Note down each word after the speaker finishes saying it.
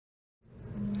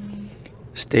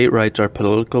State rights are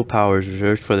political powers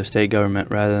reserved for the state government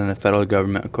rather than the federal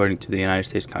government according to the United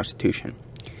States Constitution.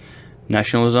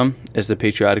 Nationalism is the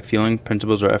patriotic feeling,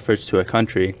 principles, or efforts to a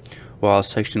country, while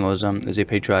sectionalism is a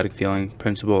patriotic feeling,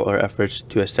 principle, or efforts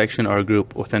to a section or a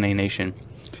group within a nation.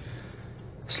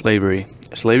 Slavery.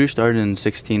 Slavery started in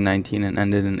 1619 and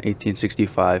ended in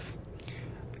 1865.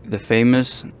 The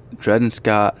famous Dred and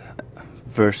Scott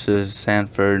versus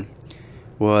Sandford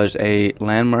was a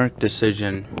landmark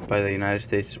decision by the United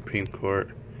States Supreme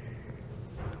Court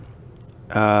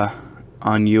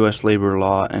on U.S. labor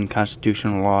law and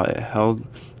constitutional law. It held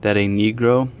that a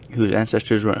Negro whose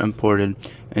ancestors were imported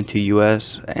into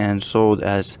U.S. and sold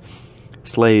as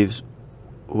slaves,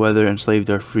 whether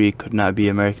enslaved or free, could not be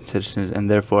American citizens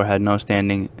and therefore had no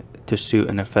standing to sue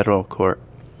in a federal court.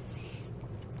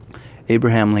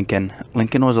 Abraham Lincoln.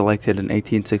 Lincoln was elected in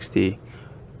 1860.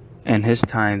 In his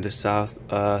time, the South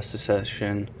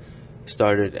secession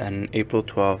started on April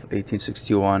 12,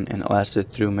 1861, and it lasted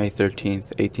through May 13,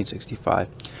 1865.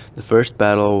 The first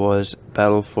battle was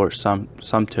Battle Fort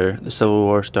Sumter. The Civil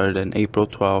War started on April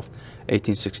 12,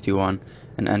 1861,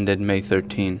 and ended May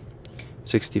 13,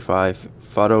 1865.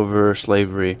 Fought over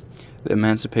slavery. The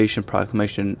Emancipation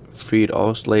Proclamation freed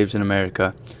all slaves in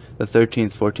America. The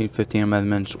 13th, 14th, 15th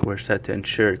Amendments were set to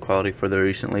ensure equality for the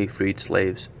recently freed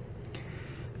slaves.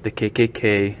 The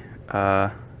KKK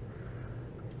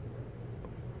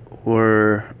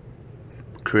were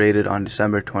created on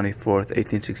December 24th,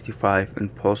 1865 in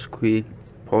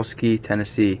Polsky,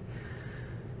 Tennessee.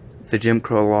 The Jim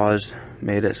Crow laws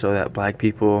made it so that black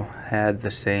people had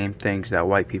the same things that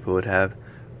white people would have,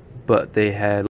 but they had